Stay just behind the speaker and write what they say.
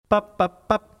I'm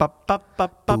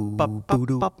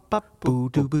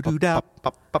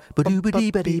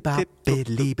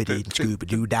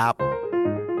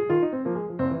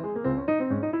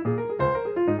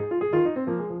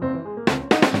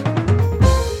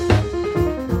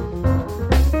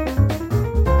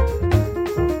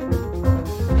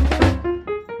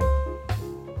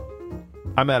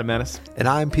Adam Manis. And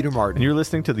I'm Peter Martin. And you're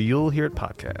listening to the You'll Hear It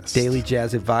podcast. Daily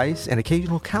jazz advice and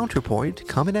occasional counterpoint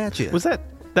coming at you.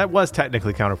 That was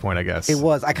technically counterpoint, I guess. It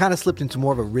was. I kind of slipped into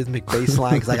more of a rhythmic bass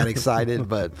line because I got excited,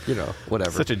 but,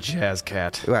 whatever. Such a jazz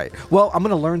cat. Right. Well, I'm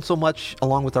going to learn so much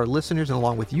along with our listeners and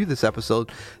along with you this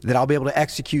episode that I'll be able to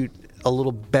execute a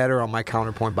little better on my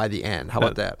counterpoint by the end. How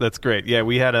about that? That's great. Yeah,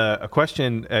 we had a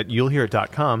question at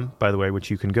you'llhearit.com, by the way,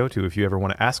 which you can go to if you ever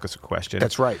want to ask us a question.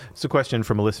 That's right. It's a question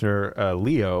from a listener,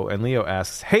 Leo, and Leo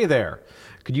asks, "Hey there,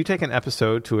 could you take an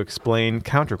episode to explain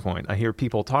counterpoint? I hear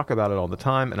people talk about it all the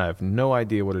time, and I have no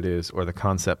idea what it is or the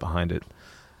concept behind it.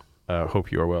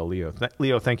 Hope you are well, Leo."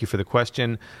 Leo, thank you for the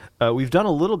question. We've done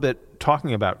a little bit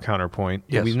talking about counterpoint.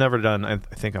 Yes. We've never done, I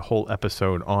think, a whole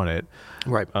episode on it.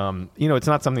 Right. It's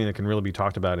not something that can really be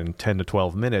talked about in 10 to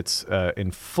 12 minutes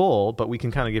in full, but we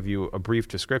can kind of give you a brief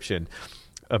description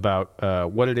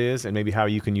about what it is and maybe how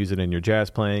you can use it in your jazz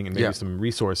playing and maybe some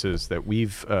resources that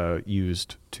we've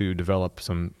used to develop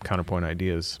some counterpoint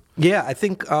ideas. Yeah, I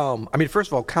think, first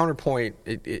of all, counterpoint,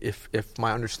 if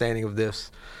my understanding of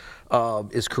this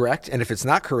is correct, and if it's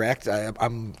not correct,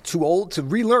 I'm too old to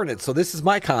relearn it, so this is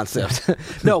my concept.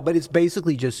 No, but it's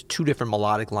basically just two different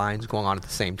melodic lines going on at the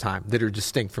same time that are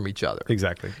distinct from each other.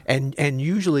 Exactly. And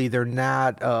usually they're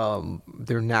not,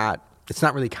 it's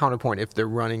not really counterpoint if they're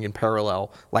running in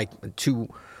parallel, like two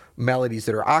melodies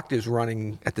that are octaves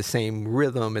running at the same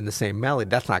rhythm and the same melody.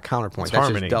 That's not counterpoint. That's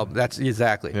harmony. That's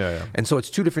exactly. Yeah. And so it's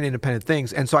two different independent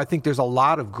things. And so I think there's a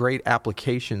lot of great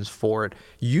applications for it,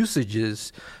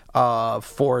 usages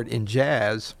for it in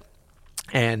jazz.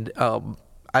 And I'm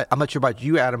not sure about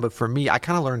you, Adam, but for me, I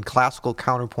kind of learned classical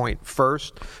counterpoint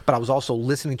first, but I was also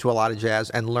listening to a lot of jazz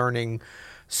and learning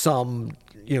some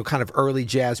kind of early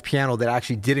jazz piano that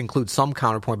actually did include some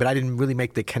counterpoint, but I didn't really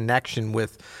make the connection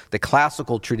with the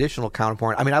classical traditional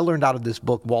counterpoint. I learned out of this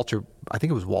book, I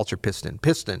think it was Walter Piston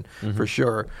for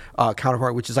sure,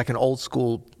 counterpoint, which is like an old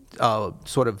school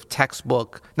sort of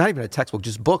textbook, not even a textbook,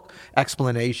 just book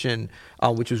explanation,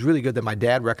 which was really good that my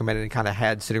dad recommended and kind of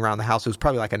had sitting around the house. It was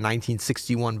probably like a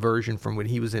 1961 version from when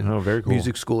he was in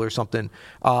music school or something.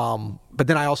 But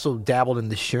then I also dabbled in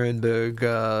the Schoenberg,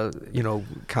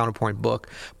 counterpoint book.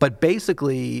 But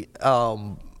basically,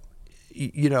 the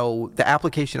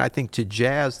application, I think, to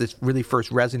jazz that really first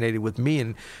resonated with me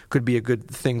and could be a good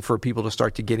thing for people to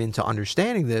start to get into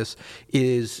understanding this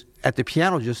is at the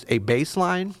piano, just a bass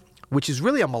line, which is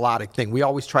really a melodic thing. We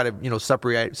always try to,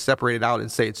 separate it out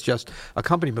and say it's just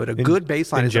accompaniment, but a good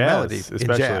bass line is jazz, a melody. Especially,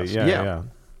 in jazz. Yeah.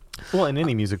 Well, in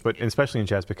any music, but especially in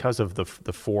jazz because of the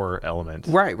four element.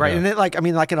 Right. Yeah. And then,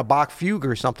 like in a Bach fugue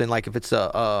or something, like if it's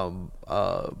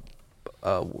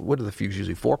what are the fugues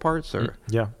usually? 4 parts? Or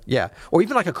yeah. Or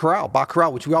even like a chorale, Bach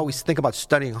chorale, which we always think about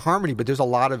studying harmony, but there's a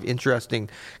lot of interesting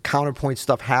counterpoint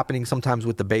stuff happening sometimes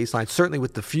with the bass line. Certainly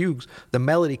with the fugues, the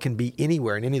melody can be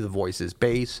anywhere in any of the voices,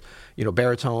 bass,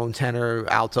 baritone, tenor,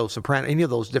 alto, soprano, any of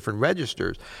those different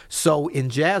registers. So in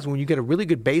jazz, when you get a really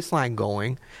good bass line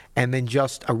going and then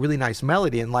just a really nice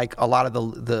melody, and like a lot of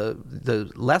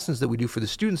the lessons that we do for the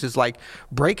students is like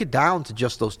break it down to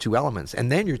just those two elements,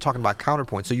 and then you're talking about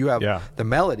counterpoint. So you have the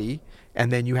melody,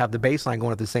 and then you have the bass line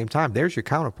going at the same time. There's your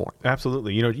counterpoint.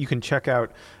 Absolutely. You can check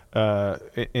out,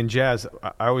 in jazz,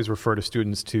 I always refer to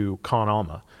students to Con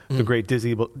Alma, the great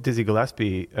Dizzy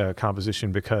Gillespie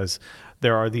composition, because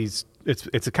there are these,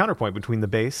 it's a counterpoint between the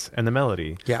bass and the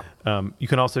melody. Yeah. You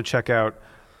can also check out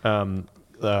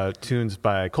tunes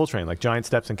by Coltrane, like Giant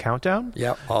Steps and Countdown.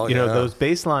 Yep. Those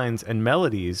bass lines and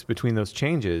melodies between those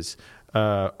changes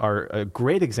are a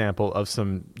great example of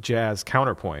some jazz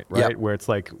counterpoint, right? Yep. Where it's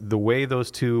like the way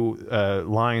those two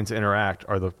lines interact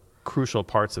are the crucial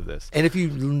parts of this. And if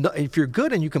you're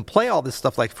good and you can play all this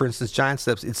stuff, like for instance Giant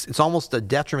Steps, it's almost a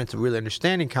detriment to really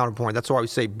understanding counterpoint. That's why we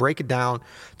say break it down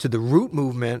to the root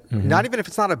movement. Not even if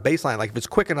it's not a bass line, like if it's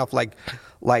quick enough, like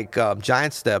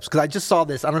Giant Steps. Because I just saw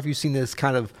this. I don't know if you've seen this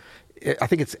kind of. I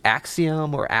think it's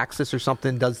Axiom or Axis or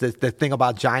something does the thing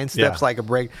about giant steps, like a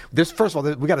break. First of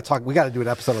all, we got to do an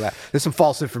episode of that. There's some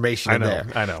false information in there.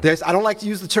 I know. I don't like to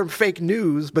use the term fake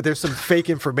news, but there's some fake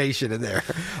information in there.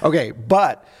 Okay,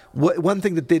 but one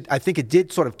thing that I think it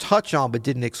did sort of touch on but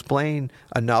didn't explain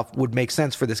enough would make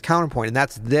sense for this counterpoint, and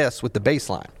that's this with the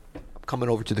bass line. Coming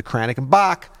over to the Kranich and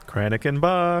Bach.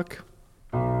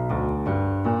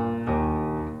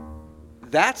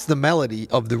 That's the melody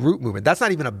of the root movement. That's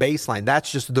not even a bass line.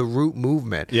 That's just the root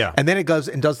movement. Yeah. And then it goes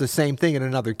and does the same thing in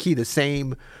another key, the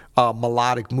same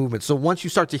melodic movement. So once you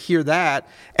start to hear that,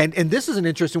 and this is an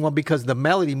interesting one because the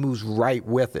melody moves right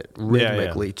with it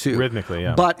rhythmically too. Rhythmically,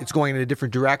 yeah. But it's going in a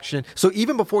different direction. So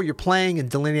even before you're playing and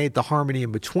delineate the harmony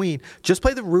in between, just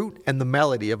play the root and the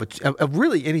melody of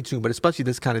really any tune, but especially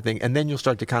this kind of thing, and then you'll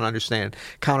start to kind of understand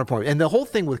counterpoint. And the whole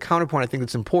thing with counterpoint, I think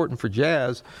that's important for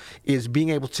jazz, is being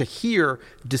able to hear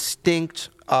distinct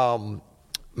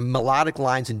melodic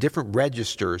lines in different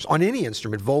registers on any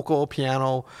instrument, vocal,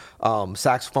 piano,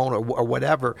 saxophone, or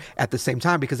whatever, at the same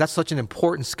time, because that's such an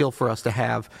important skill for us to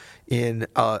have in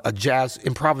a jazz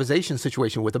improvisation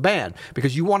situation with a band,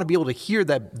 because you want to be able to hear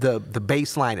that the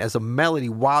bass line as a melody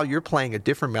while you're playing a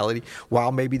different melody,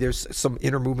 while maybe there's some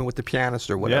inner movement with the pianist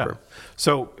or whatever. Yeah.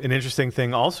 So an interesting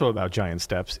thing also about Giant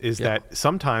Steps is that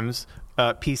sometimes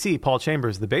Paul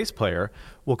Chambers, the bass player,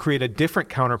 will create a different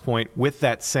counterpoint with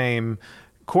that same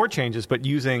chord changes, but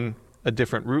using a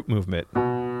different root movement.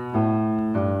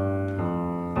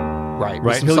 Right.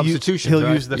 He'll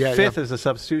use the fifth as a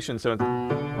substitution. So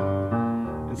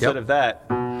instead of that,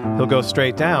 he'll go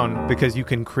straight down, because you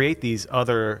can create these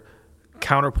other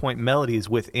counterpoint melodies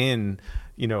within,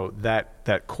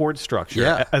 that chord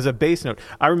structure as a bass note.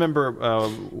 I remember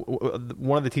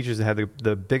one of the teachers that had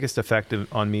the biggest effect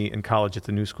on me in college at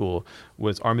the New School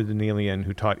was Armin Danelian,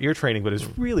 who taught ear training, but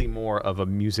is really more of a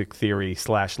music theory /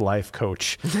 life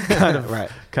coach kind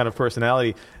of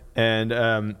personality.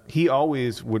 And he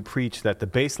always would preach that the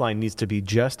bass line needs to be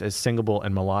just as singable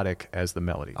and melodic as the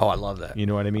melody. Oh, I love that. You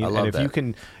know what I mean? I love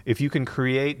and if you can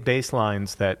create bass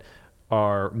lines that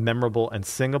are memorable and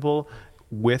singable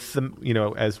with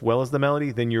the, as well as the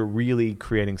melody, then you're really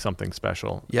creating something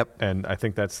special. Yep. And I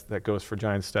think that goes for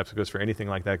Giant Steps. It goes for anything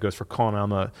like that. It goes for Con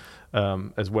Alma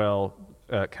as well,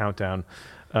 Countdown.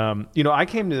 I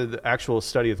came to the actual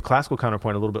study of classical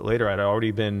counterpoint a little bit later. I'd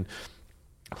already been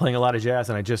playing a lot of jazz,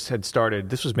 and I just had started,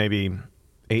 this was maybe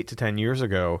 8 to 10 years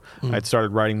ago, I'd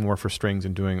started writing more for strings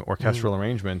and doing orchestral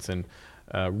arrangements, and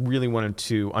really wanted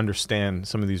to understand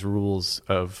some of these rules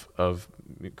of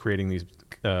creating these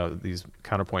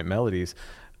counterpoint melodies.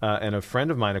 And a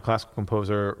friend of mine, a classical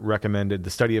composer, recommended the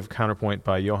study of counterpoint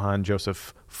by Johann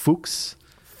Joseph Fuchs.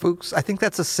 Fuchs, I think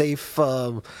that's a safe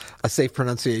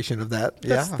pronunciation of that.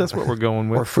 That's what we're going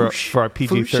with or for our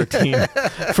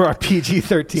PG-13 for our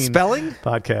PG-13 spelling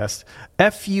podcast.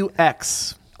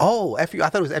 F-U-X. Oh, F-U. I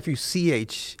thought it was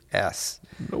F-U-C-H-S.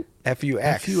 Nope.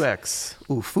 F-U-X. F-U-X.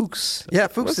 Ooh, Fuchs. Yeah,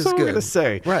 Fuchs is good. That's what I'm going to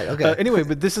say. Right, okay. Anyway,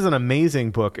 but this is an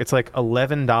amazing book. It's like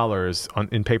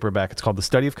 $11 in paperback. It's called The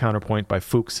Study of Counterpoint by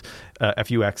Fuchs,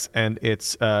 F-U-X. And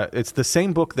it's the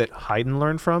same book that Haydn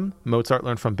learned from, Mozart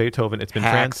learned from, Beethoven. It's been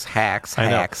hacks.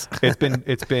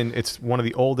 It's one of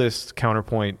the oldest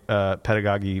counterpoint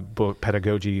pedagogy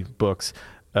books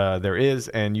there is,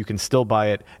 and you can still buy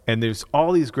it. And there's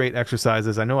all these great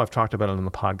exercises. I know I've talked about it on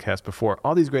the podcast before.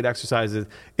 All these great exercises.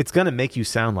 It's going to make you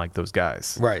sound like those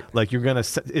guys, right? Like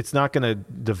it's not going to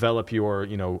develop your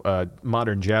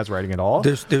modern jazz writing at all.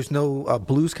 There's no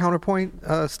blues counterpoint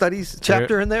studies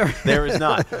chapter in there. There is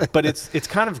not, but it's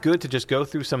kind of good to just go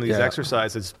through some of these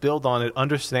exercises, build on it,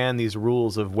 understand these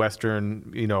rules of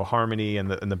Western harmony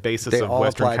and the basis of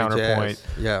Western counterpoint.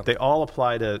 Yeah, they all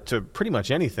apply to pretty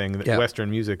much anything that Western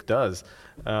music does.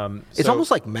 It's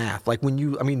almost like math. Like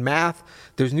math,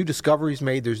 there's new discoveries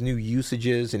made, there's new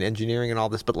usages in engineering and all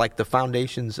this, but like the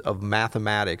foundations of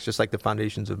mathematics, just like the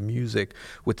foundations of music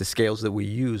with the scales that we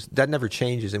use, that never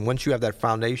changes. And once you have that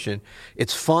foundation,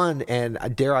 it's fun and,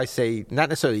 dare I say, not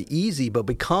necessarily easy, but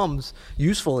becomes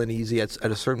useful and easy at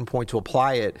a certain point to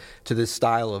apply it to this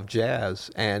style of jazz.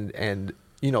 And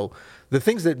the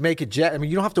things that make it jazz,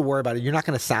 you don't have to worry about it. You're not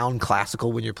going to sound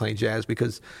classical when you're playing jazz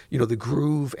because, the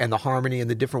groove and the harmony and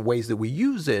the different ways that we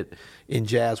use it in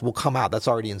jazz will come out. That's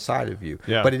already inside of you.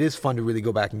 Yeah. But it is fun to really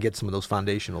go back and get some of those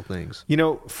foundational things.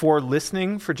 For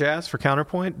listening for jazz, for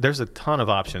counterpoint, there's a ton of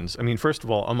options. First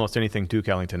of all, almost anything Duke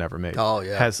Ellington ever made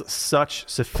has such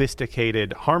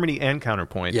sophisticated harmony and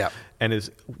counterpoint. Yeah. And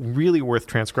is really worth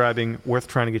transcribing, worth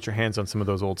trying to get your hands on some of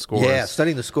those old scores. Yeah,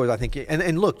 studying the scores, I think.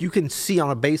 And look, you can see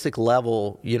on a basic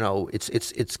level,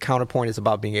 it's counterpoint is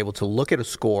about being able to look at a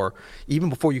score even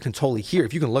before you can totally hear.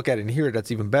 If you can look at it and hear it, that's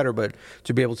even better. But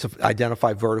to be able to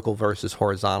identify vertical versus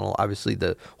horizontal, obviously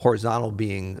the horizontal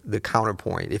being the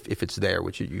counterpoint, if it's there,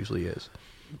 which it usually is.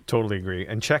 Totally agree.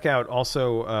 And check out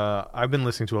also, I've been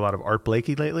listening to a lot of Art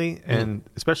Blakey lately, and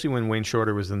especially when Wayne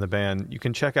Shorter was in the band, you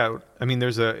can check out,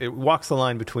 it walks the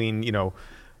line between,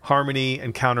 harmony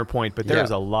and counterpoint, but there's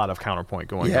Yeah. a lot of counterpoint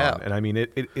going Yeah. on. And I mean,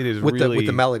 it is with really...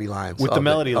 the melody lines. With the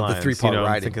melody of lines. the three-part I'm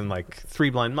writing. thinking like Three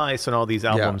Blind Mice and all these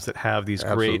albums that have these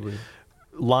great Absolutely.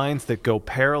 lines that go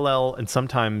parallel and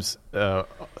sometimes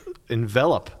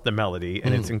envelop the melody,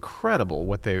 and it's incredible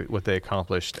what they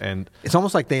accomplished. And It's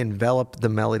almost like they envelop the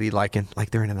melody like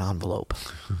they're in an envelope.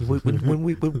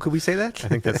 Could we say that? I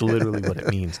think that's literally what it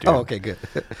means, dude. Oh, okay, good.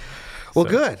 Well,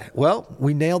 good. Well,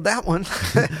 we nailed that one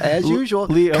as usual.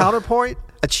 Leo. Counterpoint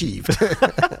achieved.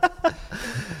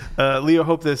 Leo,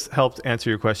 hope this helped answer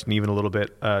your question even a little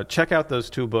bit. Check out those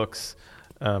two books.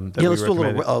 That we Let's do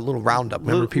recommended. a little roundup.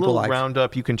 Remember, people little like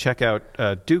roundup. You can check out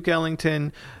Duke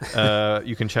Ellington.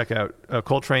 You can check out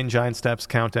Coltrane, Giant Steps,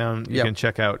 Countdown. You Yep. can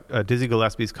check out Dizzy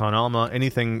Gillespie's Con Alma.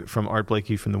 Anything from Art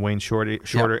Blakey from the Wayne Shorter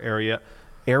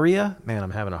area. Man,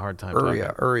 I'm having a hard time.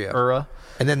 Ura.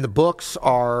 And then the books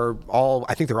are all,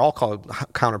 I think they're all called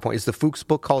Counterpoint. Is the Fuchs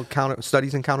book called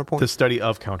Studies in Counterpoint? The Study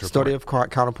of Counterpoint. Study of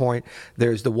Counterpoint.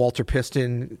 There's the Walter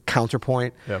Piston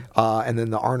Counterpoint. Yep. And then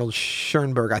the Arnold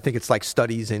Schoenberg, I think it's like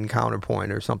Studies in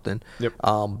Counterpoint or something. Yep.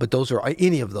 But those are,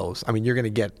 any of those, I mean, you're going to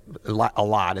get a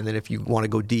lot. And then if you want to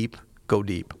go deep, go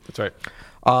deep. That's right.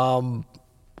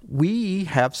 We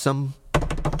have some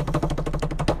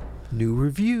new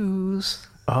reviews.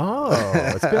 Oh,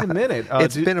 it's been a minute.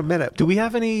 It's been a minute. Do we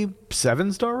have any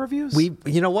 7-star reviews?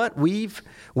 You know what? We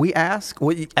ask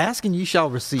and you shall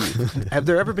receive. Have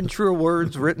there ever been truer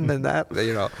words written than that?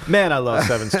 You know, Man, I love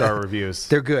 7-star reviews.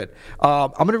 they're good.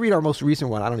 I'm going to read our most recent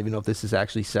one. I don't even know if this is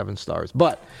actually 7 stars,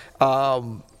 but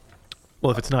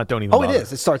Well, if it's not, don't even it bother.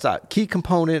 is. It starts out key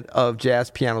component of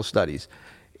jazz piano studies.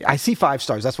 I see 5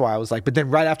 stars. That's why I was like, but then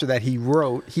right after that, he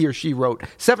or she wrote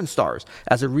 7 stars.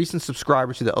 As a recent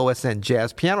subscriber to the OSN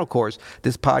Jazz Piano course,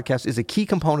 this podcast is a key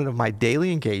component of my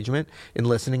daily engagement in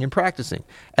listening and practicing.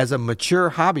 As a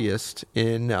mature hobbyist,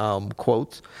 in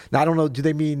quotes, now I don't know, do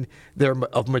they mean they're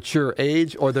of mature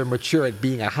age or they're mature at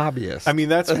being a hobbyist? I mean,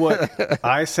 that's what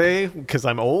I say because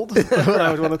I'm old when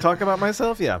I want to talk about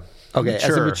myself. Yeah. Okay,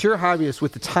 as a mature hobbyist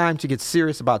with the time to get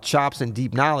serious about chops and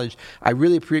deep knowledge, I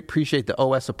really appreciate the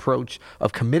OS approach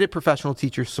of committed professional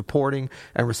teachers supporting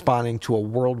and responding to a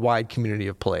worldwide community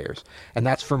of players. And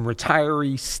that's from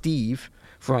retiree Steve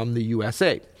from the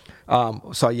USA.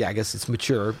 So yeah, I guess it's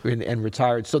mature and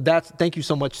retired. So thank you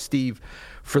so much, Steve,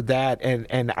 for that.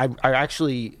 And I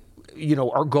actually,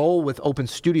 our goal with Open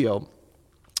Studio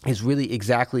is really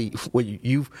exactly what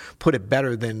you've put it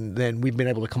better than we've been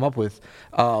able to come up with.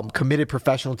 Committed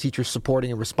professional teachers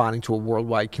supporting and responding to a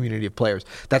worldwide community of players.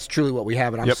 That's truly what we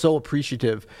have, and I'm so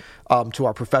appreciative to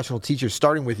our professional teachers,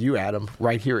 starting with you, Adam,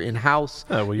 right here in house.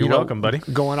 Oh, well, you're welcome, buddy.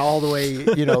 Going all the way,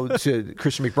 to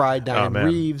Christian McBride, Diane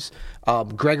Reeves,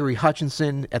 Gregory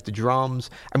Hutchinson at the drums.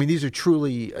 I mean, these are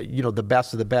truly, the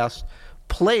best of the best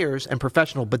players and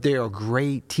professional, but they are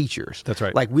great teachers. That's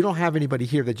right. Like, we don't have anybody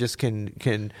here that just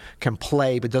can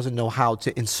play but doesn't know how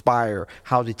to inspire,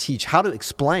 how to teach, how to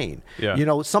explain.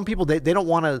 Yeah. Some people they don't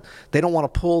want to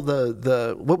pull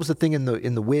the what was the thing in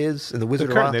the Wiz, in the Wizard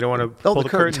The curtain. of Oz? They don't want to pull the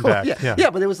curtain back. Yeah,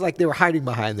 but it was like they were hiding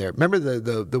behind there. Remember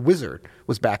the wizard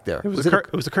was back there. It was a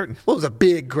curtain. Well, it was a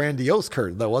big grandiose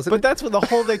curtain though, wasn't But it? that's what the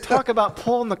whole, they talk about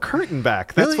pulling the curtain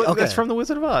back. That's Really? that's from the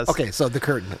Wizard of Oz. Okay, so the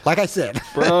curtain. Like I said.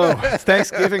 Bro, it's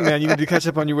Thanksgiving, man. You need to catch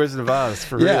up on your Wizard of Oz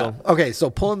for real. Okay, so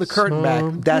pulling the curtain back,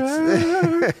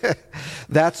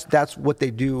 that's what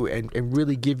they do, and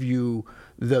really give you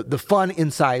the fun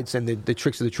insights and the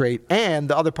tricks of the trade. And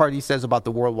the other part he says about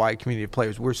the worldwide community of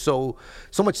players. We're so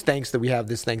much thanks that we have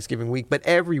this Thanksgiving week, but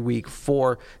every week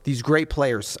for these great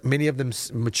players, many of them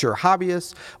mature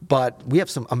hobbyists, but we have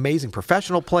some amazing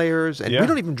professional players, and we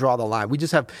don't even draw the line. We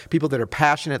just have people that are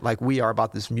passionate like we are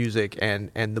about this music and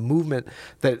the movement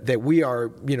that we are,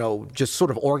 just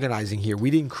sort of organizing here. We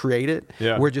didn't create it.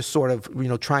 Yeah. We're just sort of,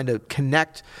 trying to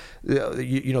connect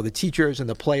the teachers and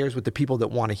the players with the people that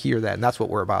want to hear that, and that's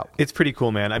what we're about. It's pretty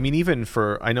cool, man. I mean, even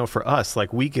I know for us,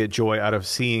 like, we get joy out of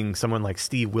seeing someone like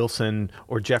Steve Wilson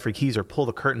or Jeffrey Keyser pull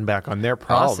the curtain back on their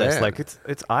process. Man. Like,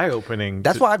 it's eye-opening.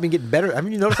 That's why I've been getting better. I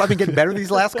mean, you notice I've been getting better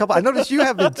these last couple. I noticed you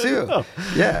have been too.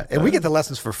 Yeah, and we get the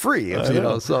lessons for free.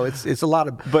 So it's a lot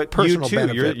of personal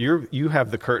benefit. You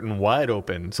have the curtain wide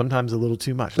open, sometimes a little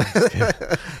too much. Hey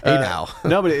now.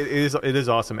 No, but it is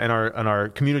awesome, and our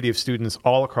community of students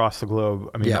all across the globe.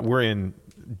 I mean, we're in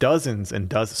dozens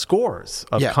and scores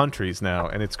of countries now,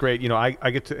 and it's great.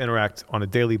 I get to interact on a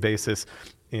daily basis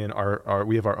in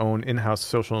we have our own in-house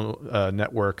social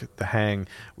network, The Hang.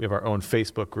 We have our own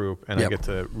Facebook group, and I get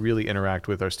to really interact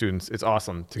with our students. It's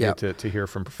awesome to get to hear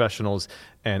from professionals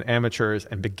and amateurs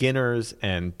and beginners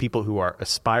and people who are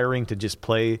aspiring to just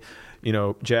play,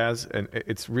 jazz, and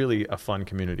it's really a fun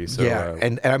community. So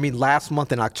and I mean, last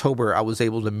month in October, I was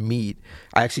able to meet.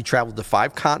 I actually traveled to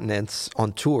 5 continents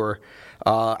on tour.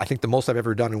 I think the most I've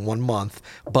ever done in 1 month.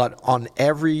 But on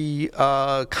every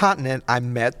continent, I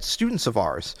met students of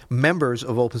ours, members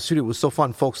of Open Studio. It was so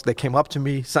fun. Folks that came up to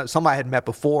me, some I had met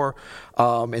before,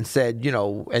 and said,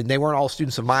 and they weren't all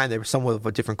students of mine. They were some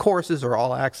with different courses or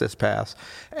all access pass.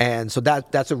 And so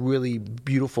that's a really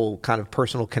beautiful kind of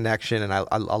personal connection. And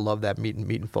I love that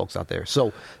meeting folks out there.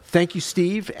 So thank you,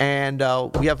 Steve. And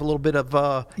we have a little bit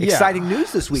of exciting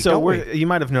news this week, don't we? You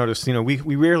might have noticed,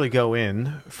 we rarely go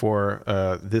in for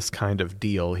this kind of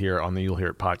deal here on the You'll Hear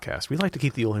It podcast. We like to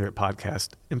keep the You'll Hear It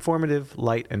podcast informative,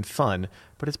 light, and fun,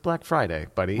 but it's Black Friday,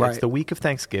 buddy. Right. It's the week of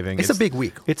Thanksgiving. It's a big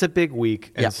week. It's a big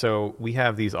week, and so we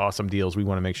have these awesome deals. We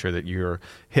want to make sure that you're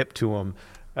hip to them.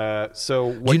 Do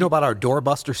you know about our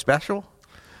Doorbuster special?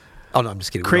 Oh, no, I'm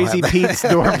just kidding. Crazy Pete's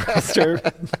Doorbuster.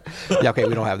 Yeah, okay,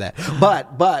 we don't have that.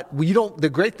 But you don't. The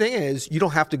great thing is you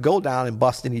don't have to go down and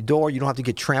bust any door. You don't have to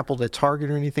get trampled at Target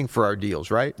or anything for our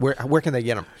deals, right? Where can they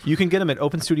get them? You can get them at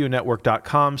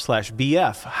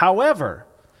openstudionetwork.com/BF. However,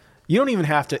 you don't even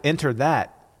have to enter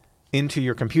that into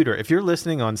your computer. If you're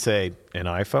listening on, say, an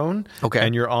iPhone,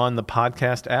 and you're on the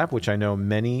podcast app, which I know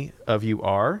many of you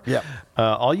are,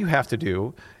 all you have to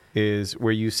do is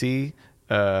where you see...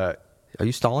 Are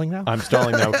you stalling now? I'm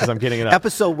stalling now because I'm getting it up.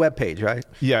 Episode webpage, right?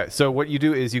 Yeah. So what you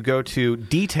do is you go to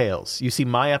details. You see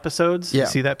my episodes. Yeah. You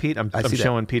see that, Pete? I'm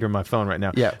showing Peter my phone right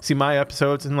now. Yeah. See my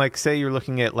episodes, and say you're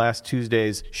looking at last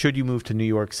Tuesday's Should You Move to New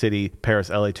York City, Paris,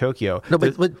 LA, Tokyo. No,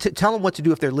 but tell them what to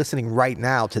do if they're listening right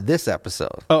now to this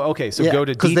episode. Oh, okay. So go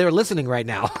to... Because they're listening right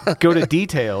now. Go to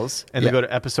details, and then go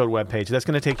to episode webpage. That's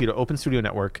going to take you to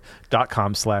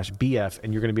openstudionetwork.com/BF,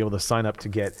 and you're going to be able to sign up to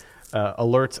get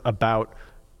alerts about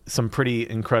some pretty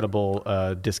incredible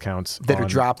discounts that are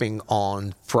dropping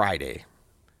on Friday.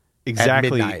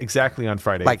 Exactly on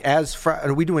Friday.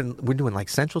 Are we're doing like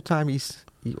Central Time, East?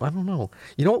 I don't know.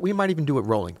 You know what? We might even do it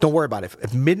rolling. Don't worry about it.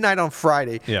 If midnight on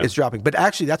Friday is dropping. But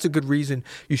actually, that's a good reason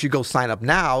you should go sign up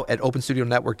now at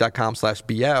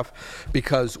openstudionetwork.com/BF,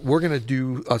 because we're going to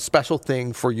do a special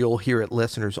thing for You'll Hear It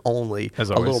listeners only.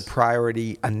 As always. A little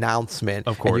priority announcement.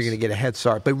 Of course. And you're going to get a head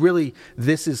start. But really,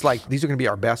 these are going to be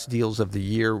our best deals of the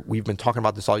year. We've been talking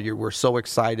about this all year. We're so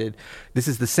excited. This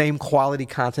is the same quality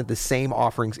content, the same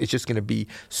offerings. It's just going to be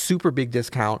super big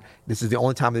discount. This is the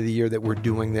only time of the year that we're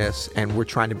doing this, and we're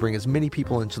trying to bring as many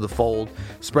people into the fold,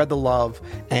 spread the love,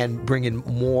 and bring in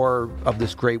more of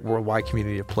this great worldwide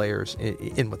community of players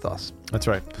in with us. That's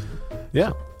right.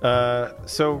 Yeah.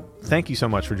 So thank you so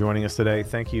much for joining us today.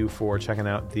 Thank you for checking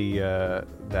out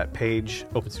that page,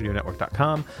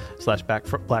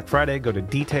 openstudionetwork.com/Black Friday. Go to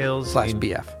details.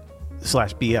 /BF.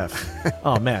 /BF.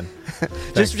 Oh, man.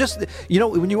 just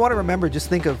when you want to remember, just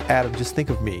think of Adam. Just think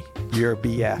of me. You're a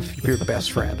BF. You're your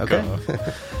best friend. Okay.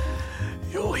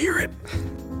 You'll hear it.